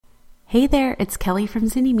Hey there, it's Kelly from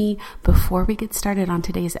Zynnyme. Before we get started on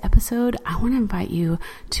today's episode, I want to invite you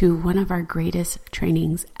to one of our greatest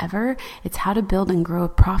trainings ever. It's how to build and grow a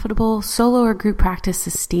profitable solo or group practice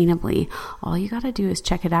sustainably. All you got to do is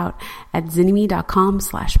check it out at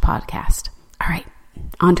zynnyme.com/podcast. All right,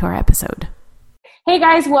 on to our episode. Hey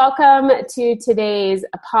guys, welcome to today's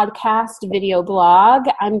podcast video blog.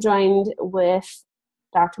 I'm joined with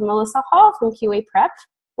Dr. Melissa Hall from QA Prep.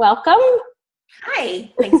 Welcome. Hi,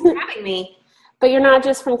 thanks for having me. But you're not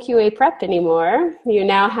just from QA Prep anymore. You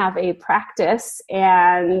now have a practice,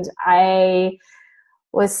 and I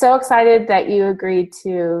was so excited that you agreed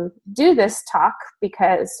to do this talk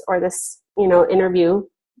this interview,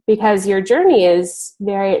 because your journey is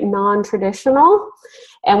very non-traditional.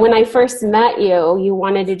 And when I first met you, you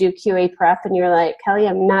wanted to do QA Prep, and you're like, Kelly,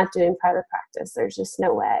 I'm not doing private practice. There's just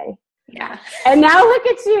no way. Yeah. And now look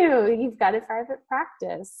at you. You've got a private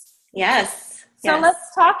practice. Yes. So let's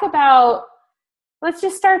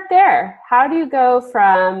just start there. How do you go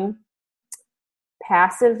from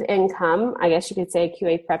passive income? I guess you could say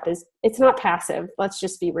QA Prep it's not passive. Let's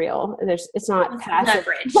just be real. It's not passive.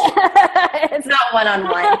 Leverage. It's not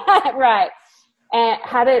one-on-one. Right. And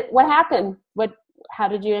what happened? How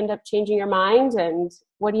did you end up changing your mind? And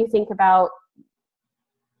what do you think about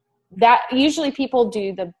that? Usually people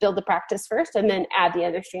build the practice first and then add the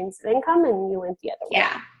other streams of income, and you went the other way.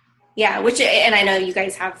 Yeah. And I know you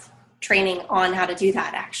guys have training on how to do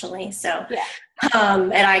that, actually. So, yeah.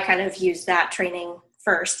 And I kind of used that training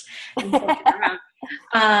first. So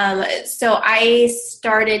I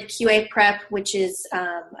started QA Prep, which is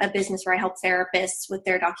a business where I help therapists with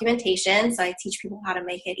their documentation. So I teach people how to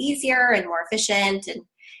make it easier and more efficient, and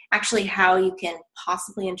actually how you can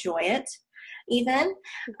possibly enjoy it even.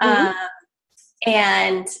 Mm-hmm.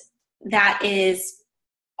 And that is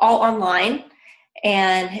all online,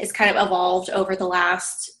 and has kind of evolved over the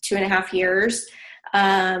last 2.5 years.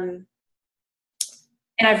 And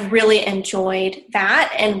I've really enjoyed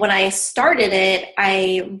that. And when I started it,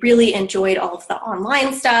 I really enjoyed all of the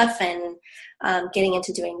online stuff and getting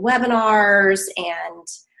into doing webinars. And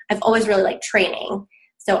I've always really liked training.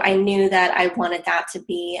 So I knew that I wanted that to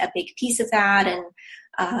be a big piece of that, and,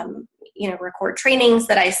 record trainings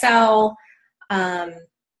that I sell. And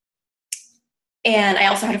I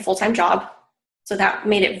also had a full-time job. So that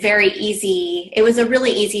made it very easy. It was a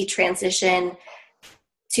really easy transition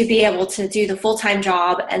to be able to do the full-time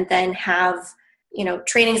job and then have,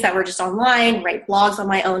 trainings that were just online, write blogs on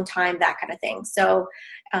my own time, that kind of thing. So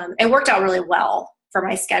it worked out really well for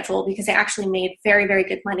my schedule, because I actually made very, very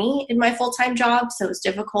good money in my full-time job. So it was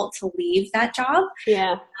difficult to leave that job.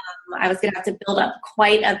 Yeah. I was going to have to build up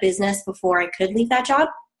quite a business before I could leave that job.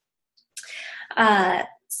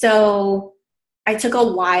 So I took a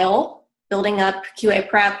while building up QA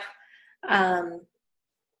Prep. And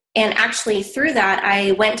actually through that,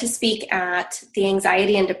 I went to speak at the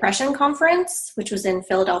Anxiety and Depression Conference, which was in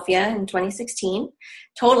Philadelphia in 2016.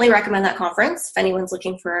 Totally recommend that conference if anyone's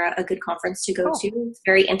looking for a good conference to go to. It's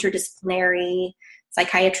very interdisciplinary,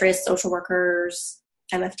 psychiatrists, social workers,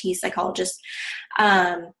 MFT psychologists.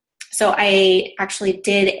 So I actually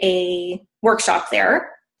did a workshop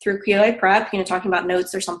there through QA Prep, talking about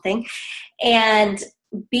notes or something. And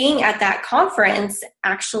being at that conference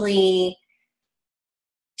actually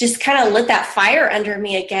just kind of lit that fire under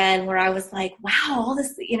me again, where I was like, wow, all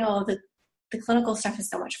this, the clinical stuff is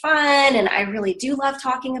so much fun. And I really do love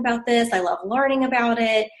talking about this. I love learning about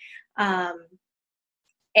it. And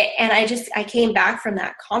I came back from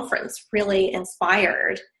that conference really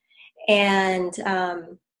inspired. And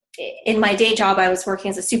in my day job, I was working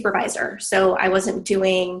as a supervisor. So I wasn't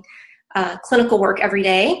doing clinical work every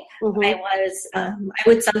day. Mm-hmm. I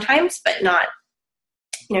would sometimes, but not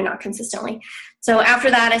consistently. So after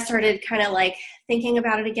that, I started kind of like thinking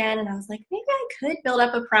about it again. And I was like, maybe I could build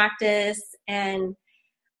up a practice. And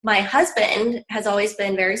my husband has always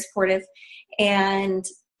been very supportive, and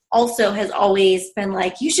also has always been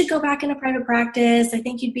like, you should go back into private practice. I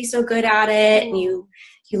think you'd be so good at it. And you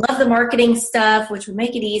love the marketing stuff, which would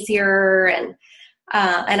make it easier. And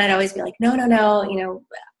I'd always be like, no,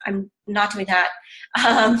 I'm not doing that.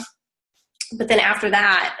 But then after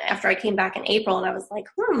I came back in April, and I was like,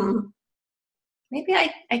 maybe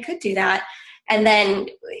I could do that. And then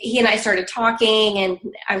he and I started talking, and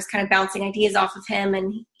I was kind of bouncing ideas off of him.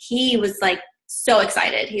 And he was like so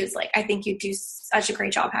excited. He was like, I think you do such a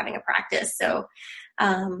great job having a practice. So,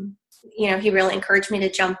 he really encouraged me to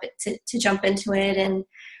jump into it. And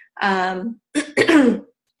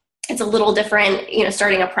it's a little different,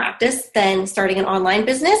 starting a practice than starting an online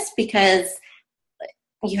business, because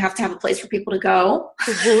you have to have a place for people to go.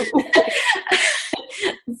 Mm-hmm.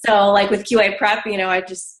 So like with QA Prep, I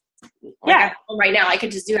just Like Yeah. I'm home right now, I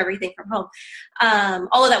could just do everything from home.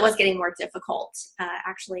 Although that was getting more difficult,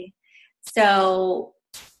 actually. So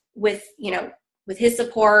with his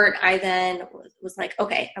support, I then was like,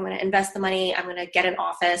 okay, I'm going to invest the money. I'm going to get an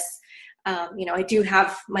office. I do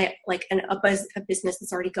have my, like a business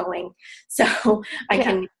that's already going. So I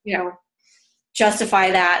can, justify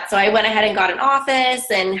that. So I went ahead and got an office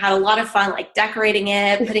and had a lot of fun, like decorating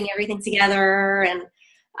it, putting everything together. And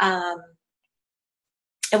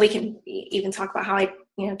we can even talk about how I,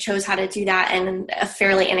 chose how to do that in a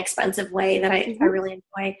fairly inexpensive way that I really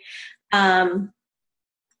enjoy.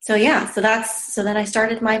 So then I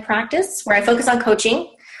started my practice where I focus on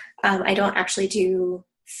coaching. I don't actually do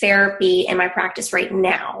therapy in my practice right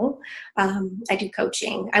now. I do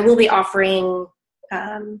coaching. I will be offering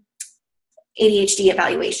ADHD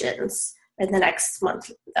evaluations in the next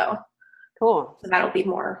month, though. Cool. So that'll be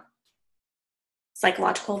more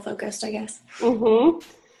psychological focused, I guess. Mm-hmm.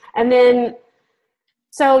 And then,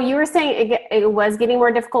 so you were saying it was getting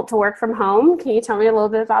more difficult to work from home. Can you tell me a little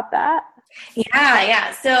bit about that?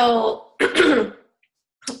 Yeah. So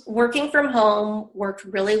working from home worked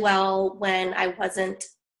really well when I wasn't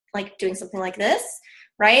like doing something like this,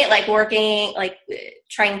 right? Like working, like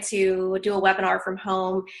trying to do a webinar from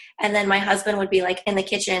home. And then my husband would be like in the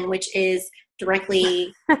kitchen, which is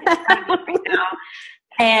directly right now.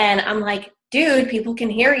 And I'm like, dude, people can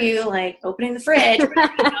hear you like opening the fridge. Or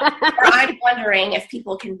I'm wondering if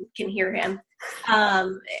people can hear him.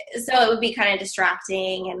 So it would be kind of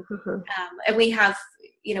distracting. And we have,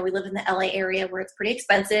 we live in the LA area where it's pretty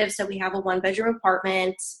expensive. So we have a 1-bedroom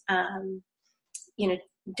apartment,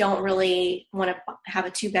 don't really want to have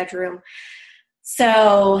a 2-bedroom.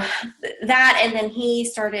 So that, and then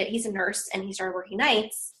he's a nurse and he started working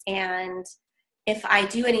nights. And if I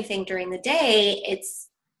do anything during the day, it's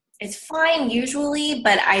fine usually,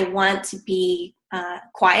 but I want to be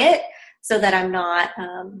quiet so that I'm not,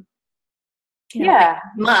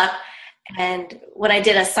 up. And when I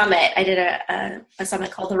did a summit, I did a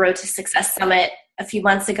summit called the Road to Success Summit a few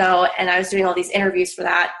months ago, and I was doing all these interviews for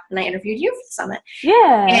that, and I interviewed you for the summit.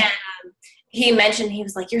 Yeah. And he mentioned, he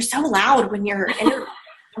was like, "You're so loud when you're interviewing."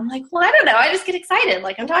 I'm like, well, I don't know. I just get excited.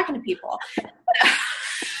 Like I'm talking to people.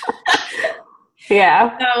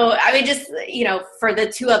 Yeah. So, I mean, just, for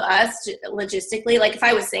the two of us, logistically, like if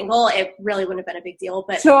I was single, it really wouldn't have been a big deal.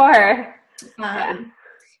 But sure.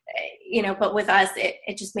 But with us,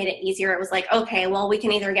 it just made it easier. It was like, okay, well, we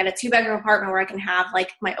can either get a 2-bedroom apartment where I can have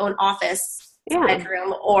like my own office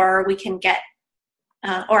bedroom, or we can get,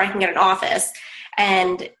 or I can get an office.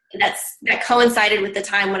 And that coincided with the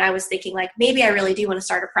time when I was thinking like, maybe I really do want to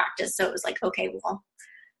start a practice. So it was like, okay, well,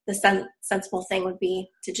 the sensible thing would be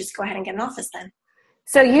to just go ahead and get an office then.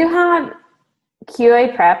 So you had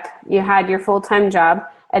QA prep, you had your full-time job,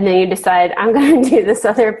 and then you decide I'm going to do this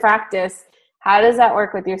other practice. How does that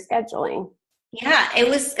work with your scheduling? Yeah, it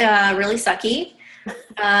was really sucky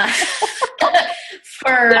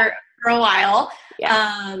for a while.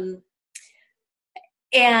 Yeah.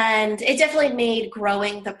 And it definitely made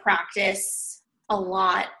growing the practice a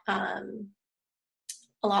lot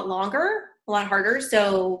longer, a lot harder.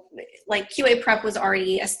 So like QA prep was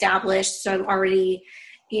already established. So I'm already,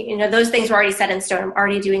 those things were already set in stone. I'm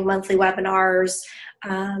already doing monthly webinars.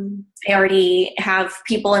 I already have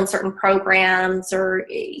people in certain programs or,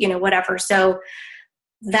 whatever. So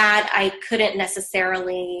that I couldn't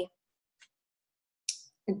necessarily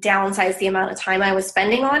downsize the amount of time I was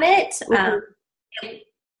spending on it. It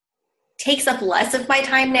takes up less of my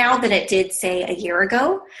time now than it did, say, a year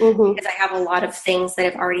ago, because I have a lot of things that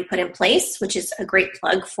I've already put in place, which is a great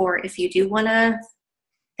plug for if you do want to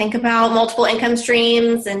think about multiple income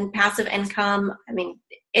streams and passive income. I mean,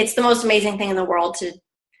 it's the most amazing thing in the world to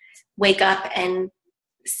wake up and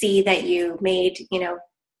see that you made,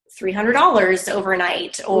 $300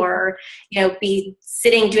 overnight, or, be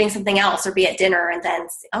sitting doing something else, or be at dinner and then,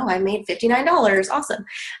 oh, I made $59. Awesome.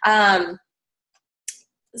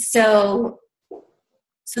 So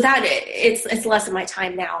that it's less of my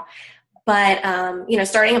time now, but,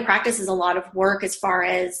 starting a practice is a lot of work as far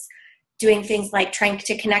as doing things like trying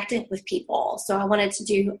to connect it with people. So I wanted to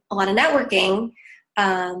do a lot of networking,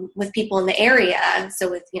 with people in the area. So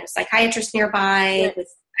with, psychiatrists nearby,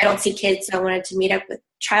 I don't see kids. So I wanted to meet up with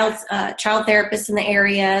child therapists in the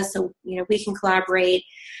area. So, we can collaborate.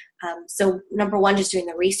 So number one, just doing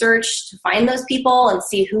the research to find those people and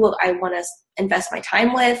see who I want to invest my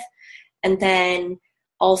time with. And then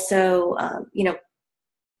also,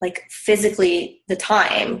 like physically the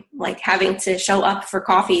time, like having to show up for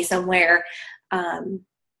coffee somewhere.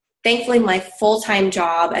 Thankfully, my full-time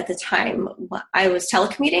job at the time, I was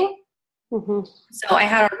telecommuting. Mm-hmm. So I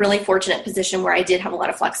had a really fortunate position where I did have a lot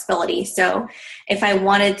of flexibility. So if I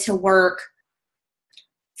wanted to work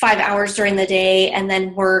 5 hours during the day and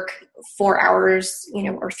then work 4 hours,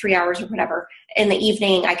 or 3 hours or whatever in the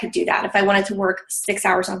evening, I could do that. If I wanted to work 6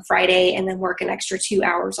 hours on Friday and then work an extra 2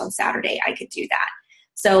 hours on Saturday, I could do that.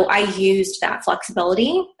 So I used that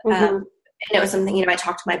flexibility. And it was something, I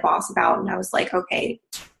talked to my boss about, and I was like, okay,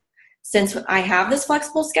 since I have this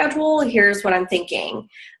flexible schedule, here's what I'm thinking,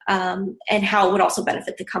 and how it would also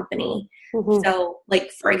benefit the company. So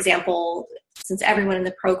like, for example, since everyone in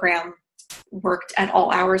the program worked at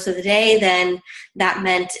all hours of the day, then that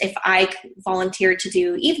meant if I volunteered to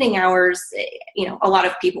do evening hours, a lot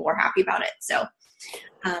of people were happy about it. So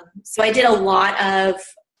I did a lot of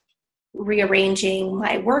rearranging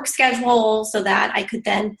my work schedule so that I could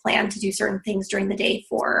then plan to do certain things during the day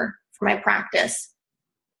for my practice.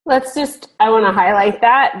 I want to highlight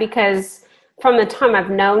that, because from the time I've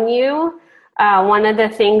known you, one of the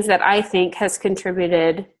things that I think has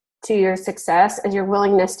contributed to your success is your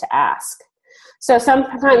willingness to ask. So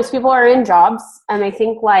sometimes people are in jobs and they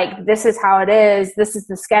think like, this is how it is, this is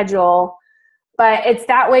the schedule, but it's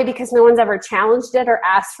that way because no one's ever challenged it or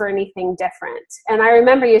asked for anything different. And I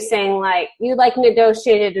remember you saying like, you like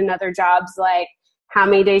negotiated in other jobs, like how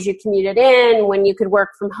many days you commuted in, when you could work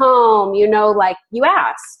from home, like you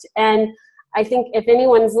asked. And I think if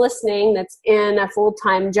anyone's listening that's in a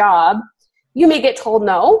full-time job, you may get told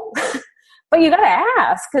no, but you got to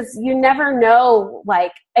ask, because you never know,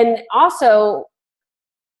 and also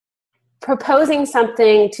proposing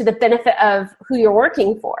something to the benefit of who you're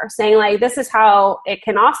working for, saying like, this is how it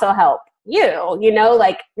can also help you,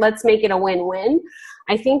 let's make it a win-win,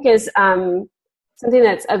 I think is something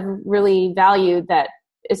that's of really value that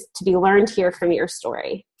is to be learned here from your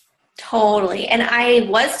story. Totally. And I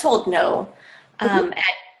was told no at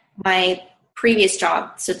my previous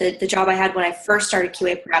job. So the job I had when I first started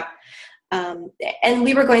QA Prep, and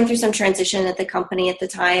we were going through some transition at the company at the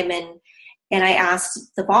time. And I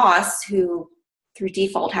asked the boss, who through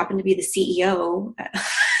default happened to be the CEO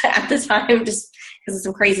at the time, just because of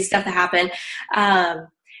some crazy stuff that happened.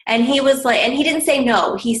 And he was like, and he didn't say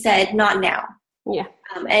no. He said, not now. Yeah.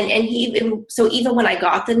 So even when I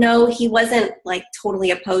got the no, he wasn't like totally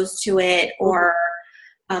opposed to it, or,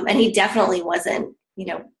 and he definitely wasn't,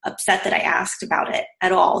 upset that I asked about it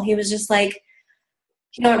at all. He was just like,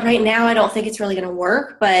 right now I don't think it's really going to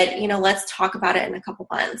work, but, let's talk about it in a couple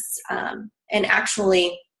months. And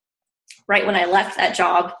actually, right when I left that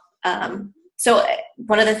job, so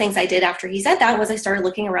one of the things I did after he said that was I started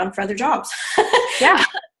looking around for other jobs. Yeah.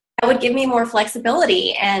 That would give me more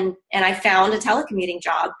flexibility. And I found a telecommuting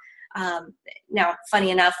job. Now, funny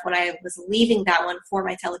enough, when I was leaving that one for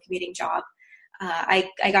my telecommuting job, I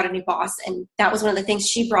got a new boss, and that was one of the things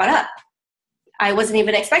she brought up. I wasn't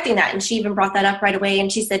even expecting that. And she even brought that up right away.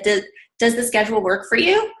 And she said, does the schedule work for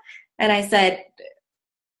you? And I said,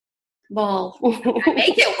 well, I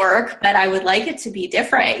make it work, but I would like it to be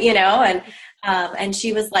different, and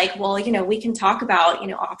she was like, well, we can talk about,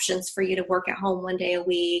 options for you to work at home one day a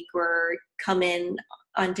week, or come in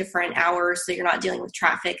on different hours so you're not dealing with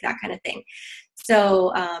traffic, that kind of thing.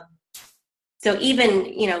 So, so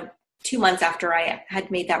even, 2 months after I had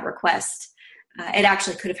made that request, it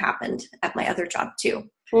actually could have happened at my other job too.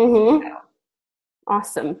 Mm-hmm. So.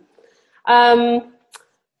 Awesome.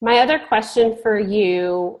 My other question for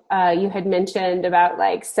you, you had mentioned about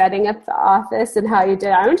like setting up the office and how you did.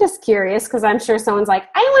 I'm just curious, because I'm sure someone's like,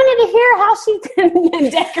 I wanted to hear how she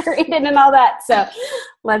decorated and all that. So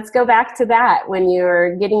let's go back to that when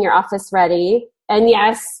you're getting your office ready. And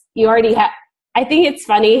yes, you already have, I think it's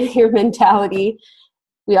funny, your mentality.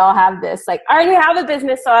 We all have this, like, I already have a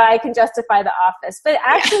business, so I can justify the office. But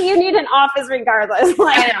actually, you need an office regardless.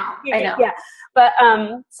 Like, I know. Yeah. But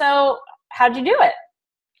so how'd you do it?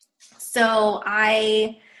 So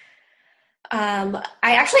I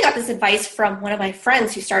actually got this advice from one of my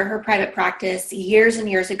friends who started her private practice years and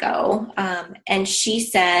years ago. And she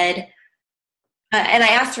said, and I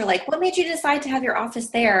asked her, like, what made you decide to have your office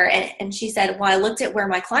there? And she said, well, I looked at where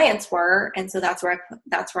my clients were, and so that's where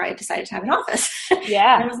I decided to have an office.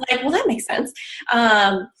 Yeah. And I was like, well, that makes sense.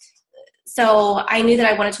 So I knew that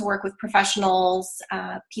I wanted to work with professionals,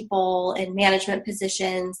 people in management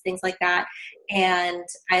positions, things like that. And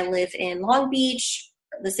I live in Long Beach.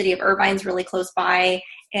 The city of Irvine's really close by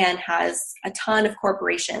and has a ton of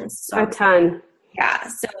corporations. So a ton. Yeah.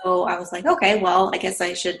 So I was like, okay, well, I guess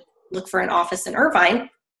I should look for an office in Irvine.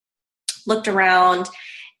 Looked around,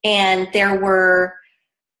 and there were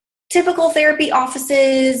typical therapy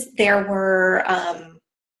offices. There were,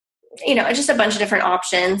 just a bunch of different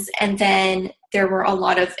options. And then there were a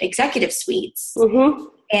lot of executive suites. Mm-hmm.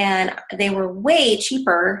 and they were way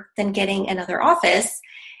cheaper than getting another office.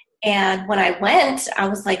 And when I went, I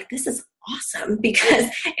was like, this is awesome, because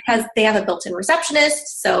they have a built-in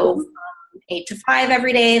receptionist. So 8 to 5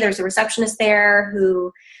 every day, there's a receptionist there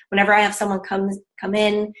who, whenever I have someone come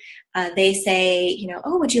in, they say,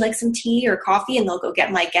 oh, would you like some tea or coffee? And they'll go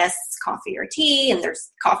get my guests coffee or tea. And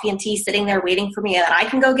there's coffee and tea sitting there waiting for me that I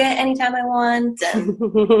can go get anytime I want. And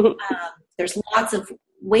there's lots of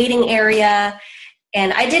waiting area.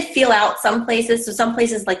 And I did feel out some places. So some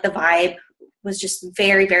places, like the vibe was just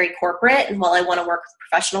very, very corporate. And while I want to work with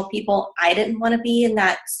professional people, I didn't want to be in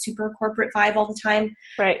that super corporate vibe all the time.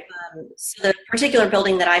 Right. So the particular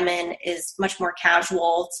building that I'm in is much more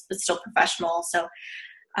casual, but still professional. So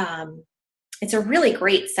it's a really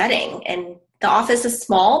great setting. And the office is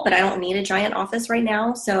small, but I don't need a giant office right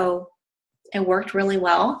now. So it worked really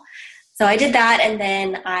well. So I did that. And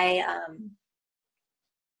then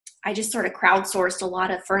I just sort of crowdsourced a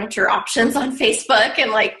lot of furniture options on Facebook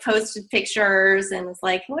and like posted pictures and was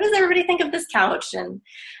like, what does everybody think of this couch? And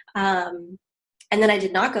then I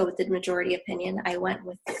did not go with the majority opinion. I went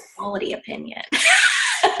with the quality opinion,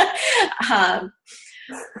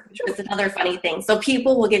 which was another funny thing. So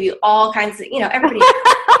people will give you all kinds of, everybody,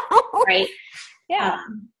 right? Yeah.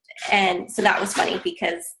 And so that was funny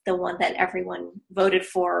because the one that everyone voted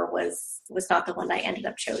for was not the one that I ended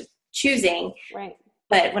up choosing. Right.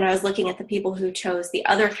 But when I was looking at the people who chose the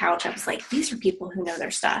other couch, I was like, these are people who know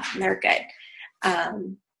their stuff and they're good.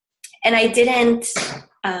 And I didn't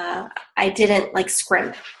like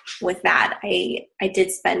scrimp with that. I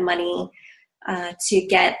did spend money to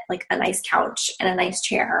get like a nice couch and a nice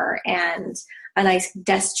chair and a nice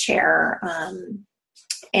desk chair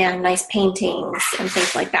and nice paintings and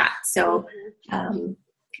things like that. So I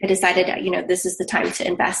decided, this is the time to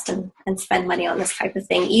invest and spend money on this type of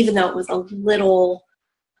thing, even though it was a little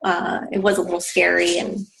scary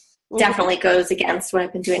and definitely goes against what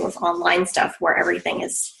I've been doing with online stuff where everything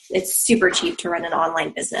it's super cheap to run an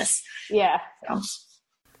online business. Yeah. So.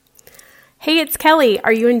 Hey, it's Kelly.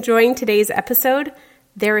 Are you enjoying today's episode?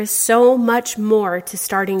 There is so much more to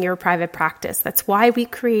starting your private practice. That's why we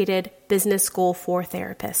created Business School for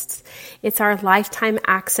Therapists. It's our lifetime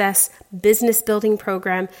access business building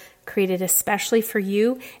program created especially for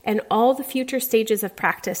you and all the future stages of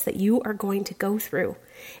practice that you are going to go through.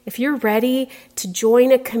 If you're ready to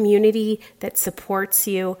join a community that supports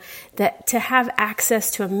you, to have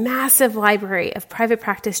access to a massive library of private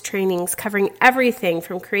practice trainings covering everything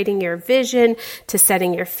from creating your vision to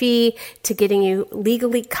setting your fee to getting you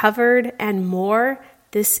legally covered and more,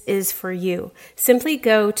 this is for you. Simply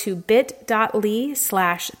go to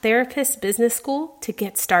bit.ly/therapist business school to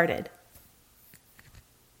get started.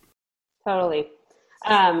 Totally.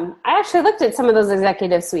 I actually looked at some of those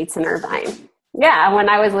executive suites in Irvine. Yeah, when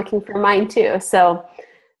I was looking for mine too. So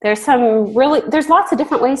there's lots of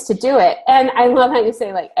different ways to do it. And I love how you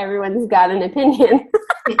say like everyone's got an opinion.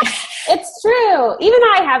 It's true. Even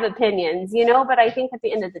I have opinions, but I think at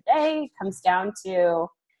the end of the day, it comes down to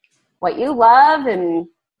what you love and,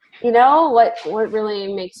 what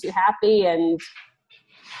really makes you happy. And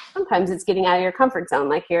sometimes it's getting out of your comfort zone,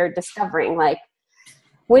 like you're discovering, like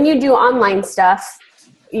when you do online stuff,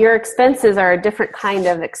 your expenses are a different kind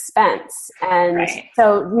of expense. And right.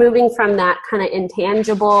 So moving from that kind of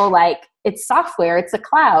intangible, like it's software, it's a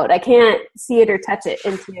cloud. I can't see it or touch it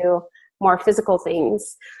into more physical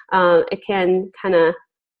things. It can kind of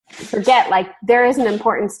forget, like there is an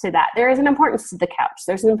importance to that. There is an importance to the couch.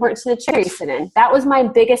 There's an importance to the chair you sit in. That was my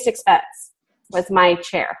biggest expense with my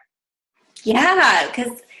chair. Yeah,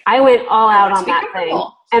 because I went all out on that thing.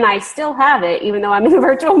 And I still have it, even though I'm in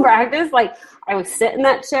virtual practice. Like I would sit in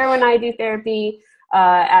that chair when I do therapy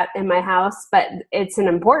in my house, but it's an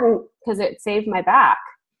important because it saved my back,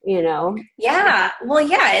 Yeah. Well,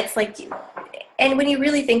 yeah, it's like, and when you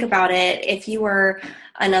really think about it, if you were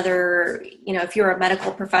if you're a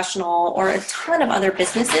medical professional or a ton of other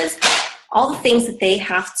businesses, all the things that they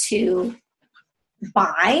have to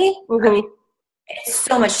buy, mm-hmm. It's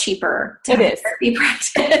so much cheaper to have therapy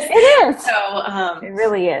practice. It is. So it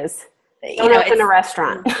really is. Don't open a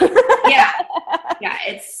restaurant. Yeah,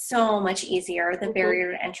 it's so much easier. The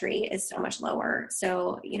barrier to entry is so much lower.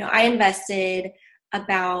 So I invested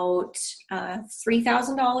about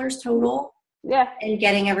 $3,000 total. Yeah, in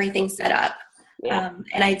getting everything set up. Yeah.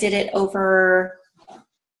 And I did it over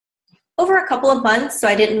a couple of months. So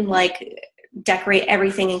I didn't like decorate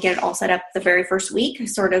everything and get it all set up the very first week. I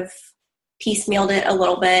sort of piecemealed it a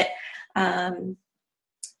little bit.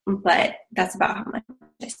 But that's about how much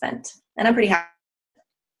I spent. And I'm pretty happy.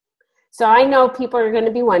 So I know people are going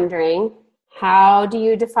to be wondering, how do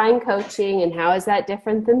you define coaching and how is that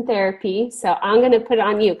different than therapy? So I'm going to put it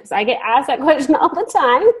on you because I get asked that question all the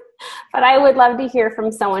time, but I would love to hear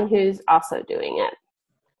from someone who's also doing it.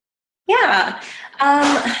 Yeah.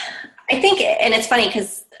 I think, and it's funny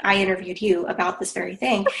because I interviewed you about this very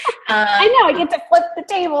thing. I know, I get to flip the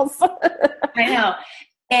tables. I know.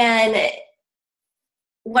 And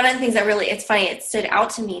one of the things that really, it's funny, it stood out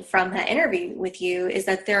to me from that interview with you is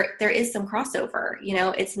that there is some crossover. You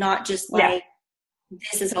know, it's not just like,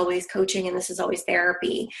 this is always coaching and this is always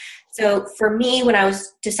therapy. So for me, when I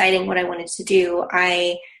was deciding what I wanted to do,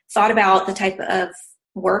 I thought about the type of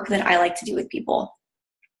work that I like to do with people.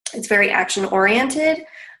 It's very action oriented.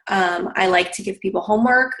 I like to give people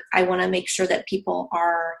homework. I want to make sure that people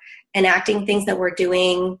are enacting things that we're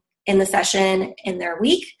doing in the session in their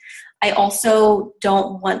week. I also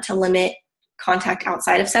don't want to limit contact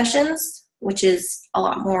outside of sessions, which is a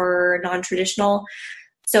lot more non-traditional.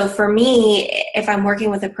 So for me, if I'm working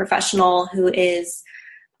with a professional who is,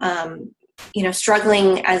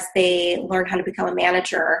 struggling as they learn how to become a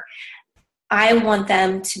manager, I want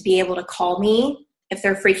them to be able to call me if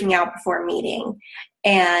they're freaking out before a meeting.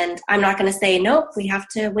 And I'm not going to say, nope, we have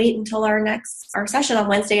to wait until our session on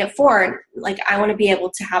Wednesday at 4. Like, I want to be able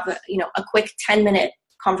to have a quick 10-minute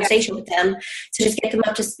conversation with them to just get them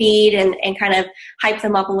up to speed and kind of hype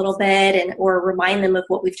them up a little bit or remind them of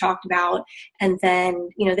what we've talked about. And then,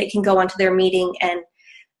 they can go on to their meeting. And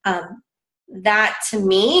that to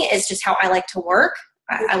me is just how I like to work.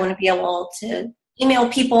 I want to be able to email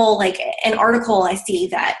people like an article I see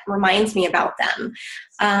that reminds me about them.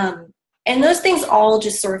 And those things all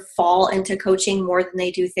just sort of fall into coaching more than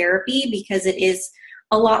they do therapy because it is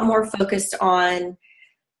a lot more focused on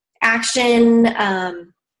action.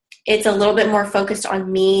 It's a little bit more focused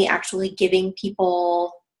on me actually giving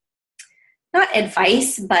people not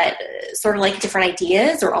advice, but sort of like different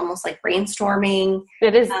ideas or almost like brainstorming.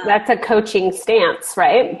 It is. That's a coaching stance,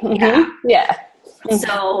 right? Yeah. Yeah.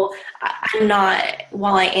 So I'm not,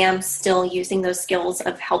 while I am still using those skills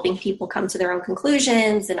of helping people come to their own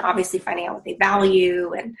conclusions and obviously finding out what they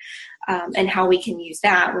value and how we can use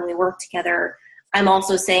that when we work together, I'm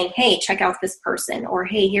also saying, hey, check out this person, or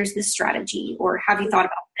hey, here's this strategy, or have you thought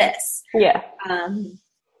about this? Yeah.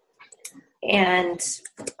 And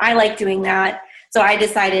I like doing that. So I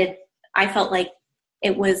felt like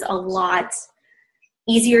it was a lot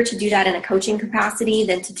easier to do that in a coaching capacity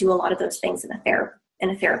than to do a lot of those things in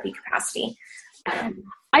a therapy capacity.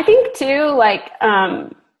 I think too,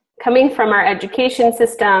 coming from our education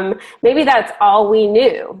system, maybe that's all we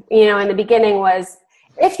knew, in the beginning was,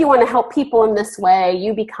 if you want to help people in this way,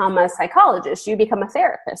 you become a psychologist, you become a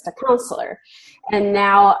therapist, a counselor. And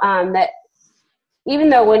now that even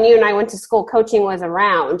though when you and I went to school, coaching was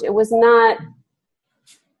around, it was not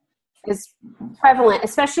as prevalent,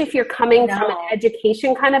 especially if you're coming from an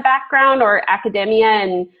education kind of background or academia,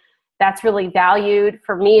 and that's really valued.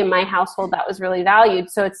 For me in my household, that was really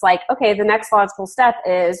valued. So it's like, okay, the next logical step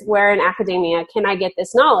is, where in academia can I get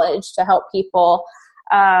this knowledge to help people?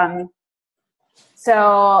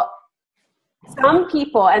 So some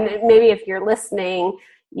people, and maybe if you're listening,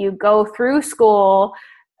 you go through school,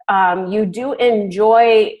 you do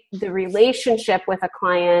enjoy the relationship with a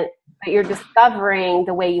client, but you're discovering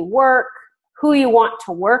the way you work, who you want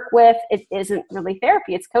to work with. It isn't really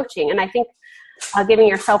therapy, it's coaching. And I think giving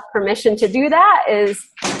yourself permission to do that is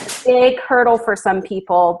a big hurdle for some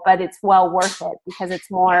people, but it's well worth it because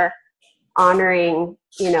it's more honoring,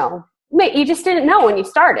 you just didn't know when you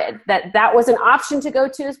started that was an option to go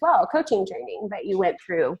to as well, coaching training, that you went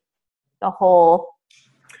through the whole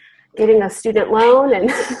getting a student loan. And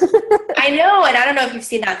I know, and I don't know if you've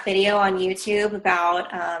seen that video on YouTube about,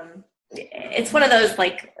 it's one of those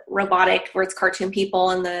like robotic where it's cartoon people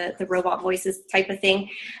and the robot voices type of thing.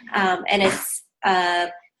 And it's a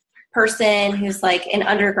person who's like an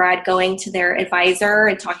undergrad going to their advisor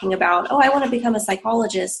and talking about, oh, I want to become a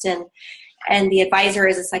psychologist. And the advisor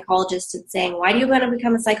is a psychologist and saying, why do you want to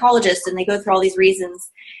become a psychologist? And they go through all these reasons.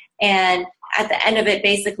 And at the end of it,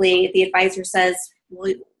 basically, the advisor says,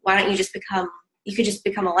 well, why don't you you could just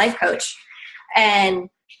become a life coach. And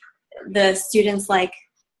the student's like,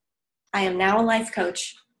 I am now a life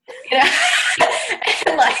coach. And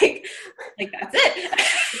like that's it.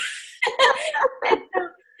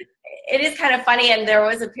 It is kind of funny. And there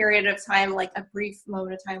was a period of time, like a brief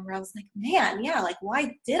moment of time where I was like, man, yeah, like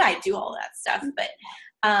why did I do all that stuff?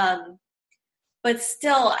 But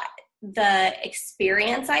still the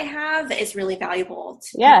experience I have is really valuable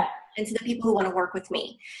to me and to the people who want to work with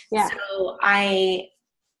me. Yeah. So I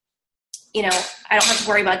don't have to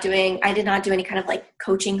worry about I did not do any kind of like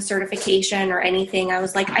coaching certification or anything. I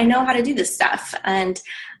was like, I know how to do this stuff. And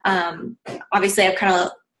Obviously, I've kind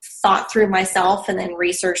of thought through myself and then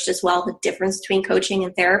researched as well the difference between coaching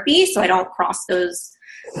and therapy, so I don't cross those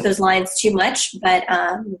lines too much. But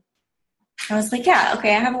I was like, yeah,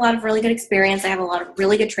 okay, I have a lot of really good experience. I have a lot of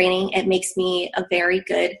really good training. It makes me a very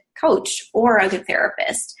good coach or a good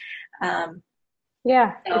therapist.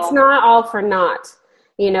 It's not all for naught.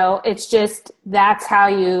 It's just that's how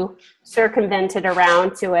you circumvented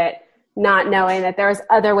around to it, not knowing that there's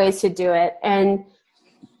other ways to do it. And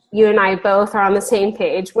you and I both are on the same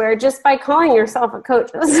page where just by calling yourself a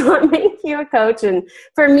coach does not make you a coach. And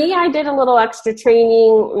for me, I did a little extra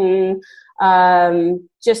training and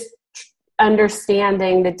just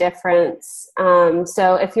understanding the difference.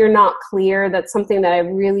 So if you're not clear, that's something that I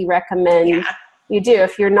really recommend you do.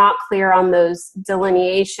 If you're not clear on those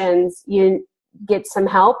delineations, you get some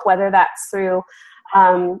help, whether that's through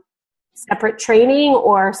separate training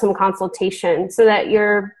or some consultation, so that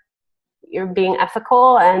you're being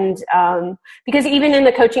ethical. And because even in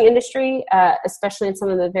the coaching industry, especially in some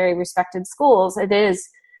of the very respected schools, it is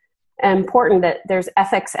important that there's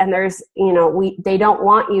ethics, and there's, they don't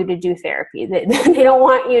want you to do therapy. They don't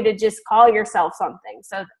want you to just call yourself something.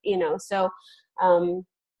 So,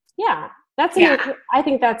 I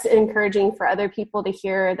think that's encouraging for other people to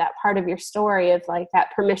hear that part of your story of like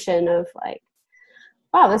that permission of like,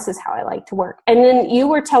 wow, this is how I like to work. And then you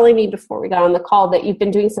were telling me before we got on the call that you've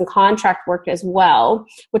been doing some contract work as well,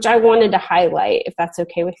 which I wanted to highlight, if that's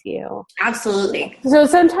okay with you. Absolutely. So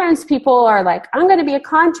sometimes people are like, I'm going to be a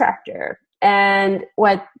contractor. And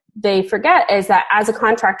what they forget is that as a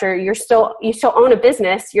contractor, you still own a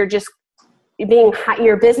business. You're just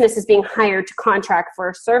your business is being hired to contract for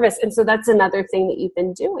a service. And so that's another thing that you've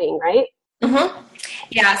been doing, right? Mm-hmm.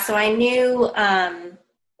 Yeah. So I knew,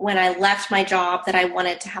 when I left my job that I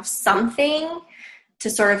wanted to have something to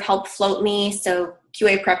sort of help float me. So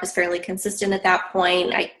QA prep is fairly consistent at that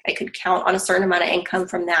point. I could count on a certain amount of income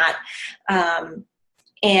from that.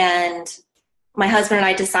 And my husband and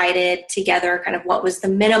I decided together kind of what was the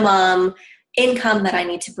minimum income that I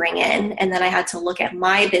need to bring in. And then I had to look at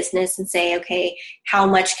my business and say, okay, how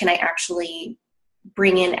much can I actually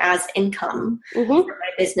bring in as income for my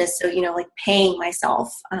business? So, like paying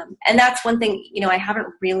myself. And that's one thing, I haven't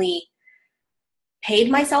really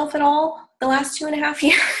paid myself at all the last 2.5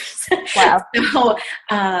 years. Wow. So,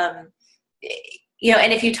 and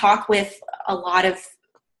if you talk with a lot of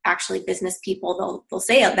actually business people, they'll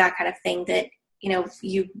say that kind of thing, that,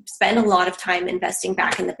 you spend a lot of time investing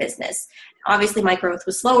back in the business. Obviously my growth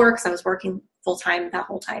was slower because I was working full time that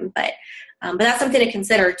whole time, but that's something to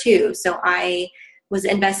consider too. So I was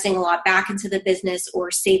investing a lot back into the business or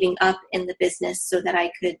saving up in the business so that I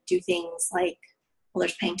could do things like, well,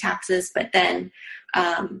 there's paying taxes, but then,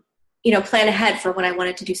 plan ahead for when I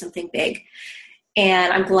wanted to do something big.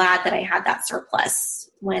 And I'm glad that I had that surplus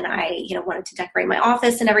when I, wanted to decorate my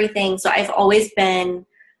office and everything. So I've always been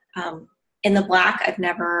in the black. I've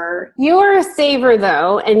never... You are a saver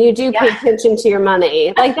though, and you do pay attention to your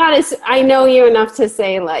money. Like that is, I know you enough to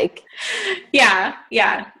say like... Yeah.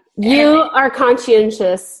 You are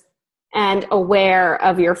conscientious and aware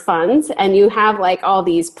of your funds, and you have like all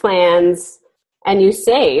these plans, and you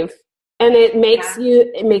save, and it makes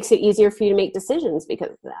it easier for you to make decisions because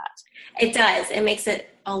of that. It does. It makes it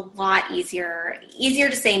a lot easier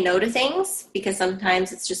to say no to things, because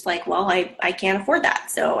sometimes it's just like, well, I can't afford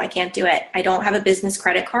that, so I can't do it. I don't have a business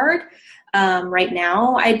credit card right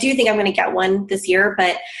now. I do think I'm going to get one this year,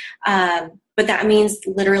 but that means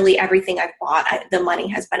literally everything I've bought, the money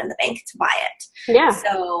has been in the bank to buy it. Yeah.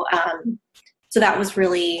 So that was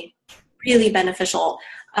really, really beneficial.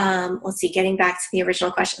 Let's see, getting back to the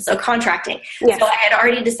original question. So contracting. Yes. So I had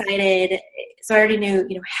already decided, so I already knew,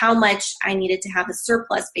 how much I needed to have a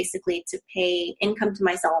surplus basically to pay income to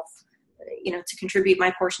myself, to contribute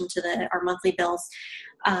my portion to our monthly bills.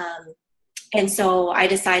 And so I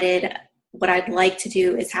decided what I'd like to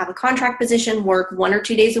do is have a contract position, work 1 or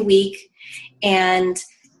 2 days a week. And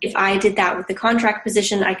if I did that with the contract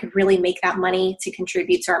position, I could really make that money to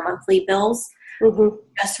contribute to our monthly bills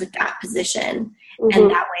just with that position. And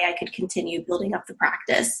that way I could continue building up the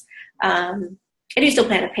practice. I do still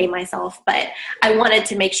plan to pay myself, but I wanted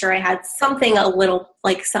to make sure I had something, a little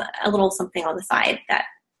something on the side that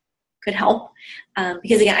could help.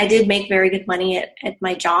 Because again, I did make very good money at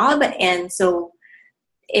my job. And so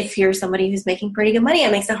if you're somebody who's making pretty good money,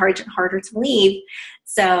 it makes it harder to leave.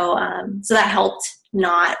 So that helped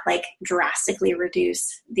not like drastically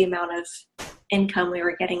reduce the amount of income we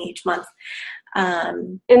were getting each month.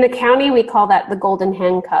 In the county, we call that the golden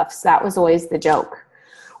handcuffs. That was always the joke.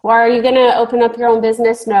 well, are you going to open up your own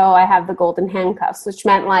business? No, I have the golden handcuffs, which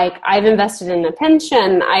meant like I've invested in a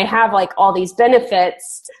pension. I have like all these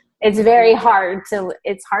benefits. It's hard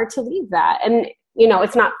to leave that. And,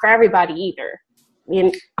 it's not for everybody either.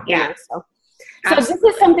 So this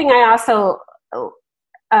is something I also,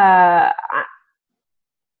 I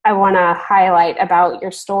want to highlight about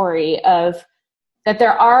your story of that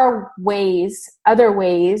there are other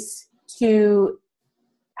ways to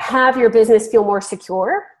have your business feel more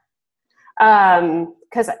secure.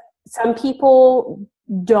 Because some people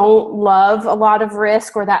don't love a lot of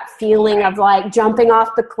risk or that feeling of like jumping off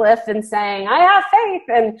the cliff and saying, I have faith.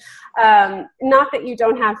 And not that you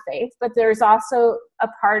don't have faith, but there's also a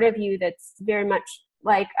part of you that's very much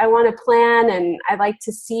like, I want to plan and I like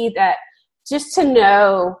to see that, just to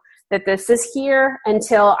know that this is here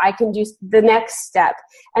until I can do the next step.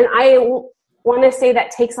 And I want to say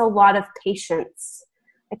that takes a lot of patience.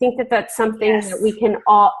 I think that that's something that we can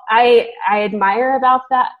all, I admire about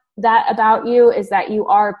that about you, is that you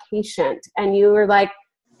are patient and you are like,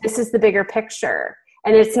 this is the bigger picture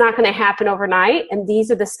and it's not going to happen overnight. And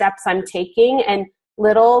these are the steps I'm taking, and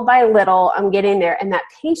little by little I'm getting there. And that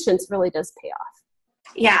patience really does pay off.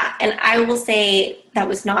 Yeah. And I will say that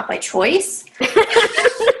was not by choice.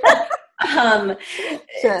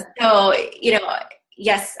 Sure. So,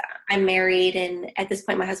 yes, I'm married and at this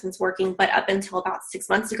point my husband's working, but up until about 6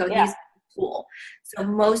 months ago, he's in school. So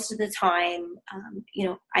most of the time,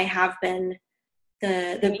 I have been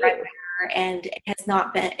the breadwinner, and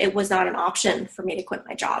it was not an option for me to quit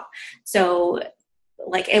my job. So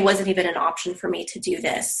like, it wasn't even an option for me to do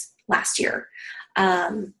this last year.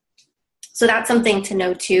 So that's something to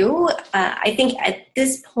know too. I think at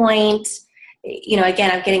this point,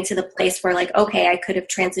 again, I'm getting to the place where like, okay, I could have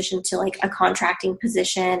transitioned to like a contracting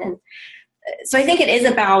position. And so I think it is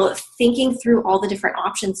about thinking through all the different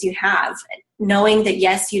options you have, knowing that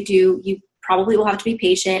yes, you probably will have to be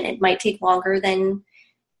patient. It might take longer than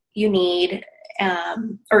you need,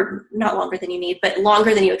 or not longer than you need, but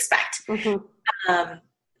longer than you expect. Mm-hmm.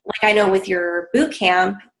 Like I know with your boot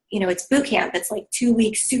camp, it's boot camp. It's like 2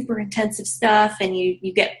 weeks, super intensive stuff. And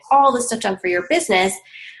you get all the stuff done for your business.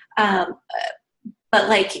 But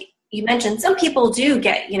like you mentioned, some people do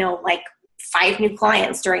get, like 5 new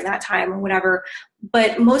clients during that time or whatever,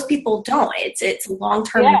 but most people don't. It's a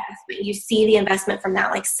long-term investment. You see the investment from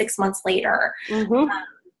that like 6 months later. Mm-hmm.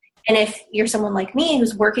 And if you're someone like me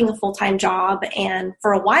who's working a full-time job, and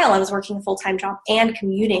for a while I was working a full-time job and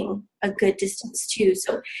commuting a good distance too.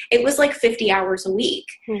 So it was like 50 hours a week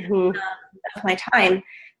of my time.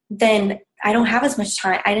 Then I don't have as much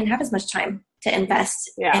time. I didn't have as much time to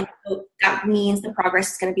invest. Yeah. And so that means the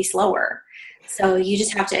progress is going to be slower. So you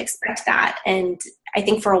just have to expect that. And I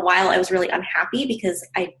think for a while I was really unhappy because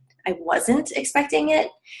I wasn't expecting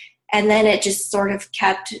it. And then it just sort of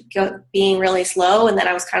kept being really slow. And then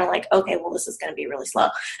I was kind of like, okay, well, this is going to be really slow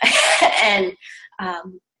and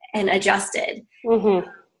adjusted. Mm-hmm.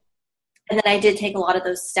 And then I did take a lot of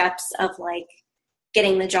those steps of like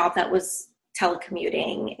getting the job that was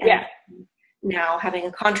telecommuting and now having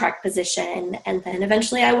a contract position. And then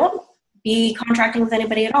eventually I won't be contracting with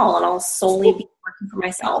anybody at all. And I'll solely be working for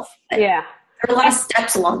myself. But there are a lot of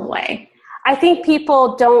steps along the way. I think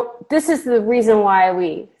people this is the reason why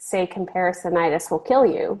we say comparisonitis will kill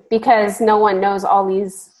you, because no one knows all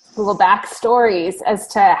these little backstories as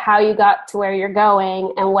to how you got to where you're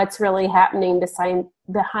going and what's really happening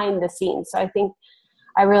behind the scenes. So I think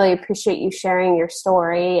I really appreciate you sharing your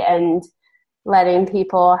story and letting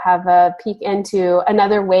people have a peek into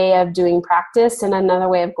another way of doing practice and another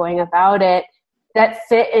way of going about it that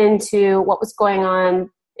fit into what was going on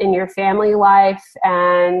in your family life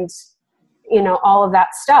and all of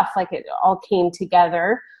that stuff. Like it all came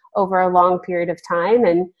together over a long period of time,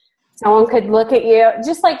 and someone could look at you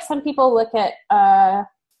just like some people look at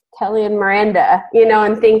Kelly and Miranda,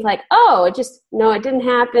 and think like, oh, it didn't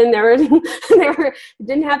happen. It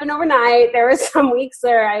didn't happen overnight. There was some weeks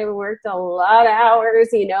where I worked a lot of hours,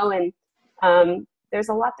 and there's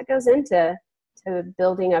a lot that goes into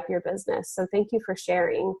building up your business. So thank you for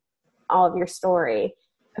sharing all of your story.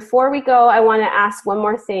 Before we go, I want to ask one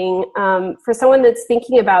more thing. For someone that's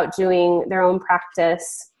thinking about doing their own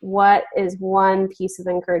practice, what is one piece of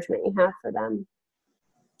encouragement you have for them?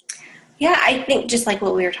 Yeah, I think just like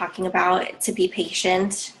what we were talking about, to be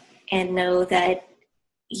patient and know that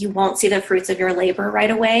you won't see the fruits of your labor right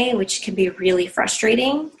away, which can be really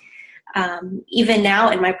frustrating. Even now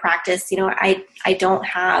in my practice, I don't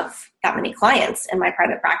have that many clients in my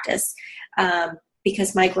private practice.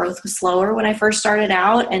 Because my growth was slower when I first started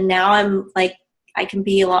out. And now I'm like, I can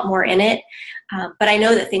be a lot more in it. But I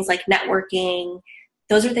know that things like networking,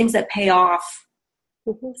 those are things that pay off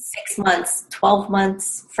 6 months, 12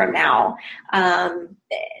 months from now.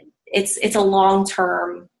 It's a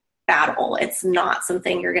long-term battle. It's not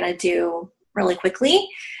something you're going to do really quickly.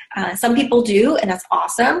 Some people do, and that's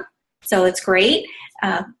awesome. So it's great.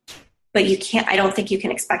 But I don't think you can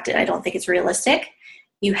expect it. I don't think it's realistic.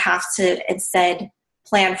 You have to instead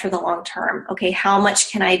plan for the long term. Okay, how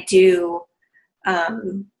much can I do? How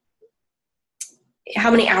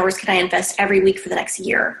many hours can I invest every week for the next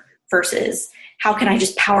year versus how can I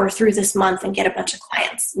just power through this month and get a bunch of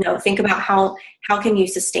clients? No, think about how can you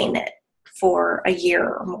sustain it for a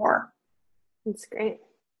year or more. That's great.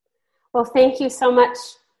 Well, thank you so much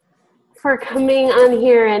for coming on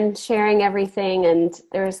here and sharing everything. And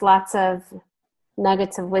there's lots of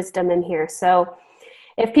nuggets of wisdom in here. So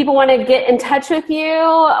if people want to get in touch with you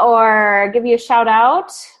or give you a shout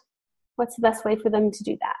out, what's the best way for them to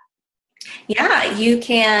do that? Yeah, you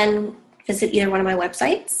can visit either one of my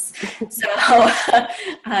websites. So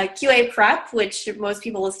QA Prep, which most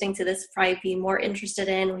people listening to this probably be more interested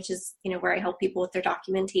in, which is where I help people with their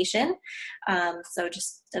documentation. So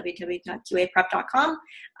just www.qaprep.com.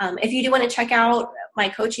 If you do want to check out my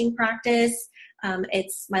coaching practice,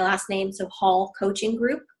 it's my last name, so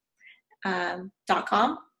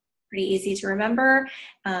hallcoachinggroup.com. Pretty easy to remember.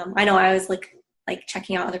 I know I was like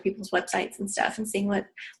checking out other people's websites and stuff and seeing what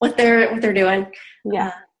they're doing.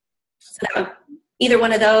 Yeah. So either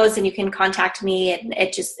one of those, and you can contact me, and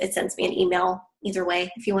it sends me an email either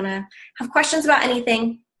way if you want to have questions about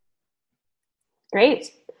anything.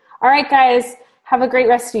 Great. All right, guys, have a great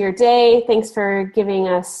rest of your day. Thanks for giving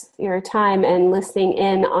us your time and listening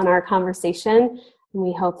in on our conversation. And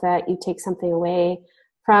we hope that you take something away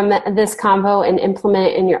from this convo and implement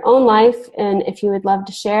it in your own life. And if you would love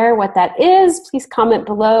to share what that is, please comment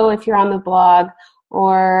below if you're on the blog,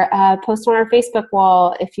 or post on our Facebook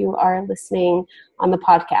wall if you are listening on the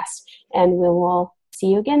podcast. And we will see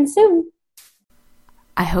you again soon.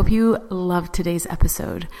 I hope you loved today's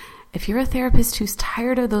episode. If you're a therapist who's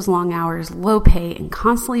tired of those long hours, low pay, and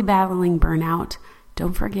constantly battling burnout,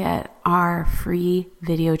 don't forget our free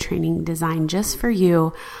video training designed just for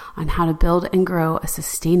you on how to build and grow a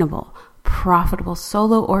sustainable, profitable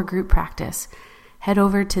solo or group practice. Head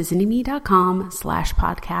over to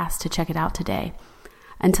zynnyme.com/podcast to check it out today.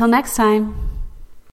 Until next time.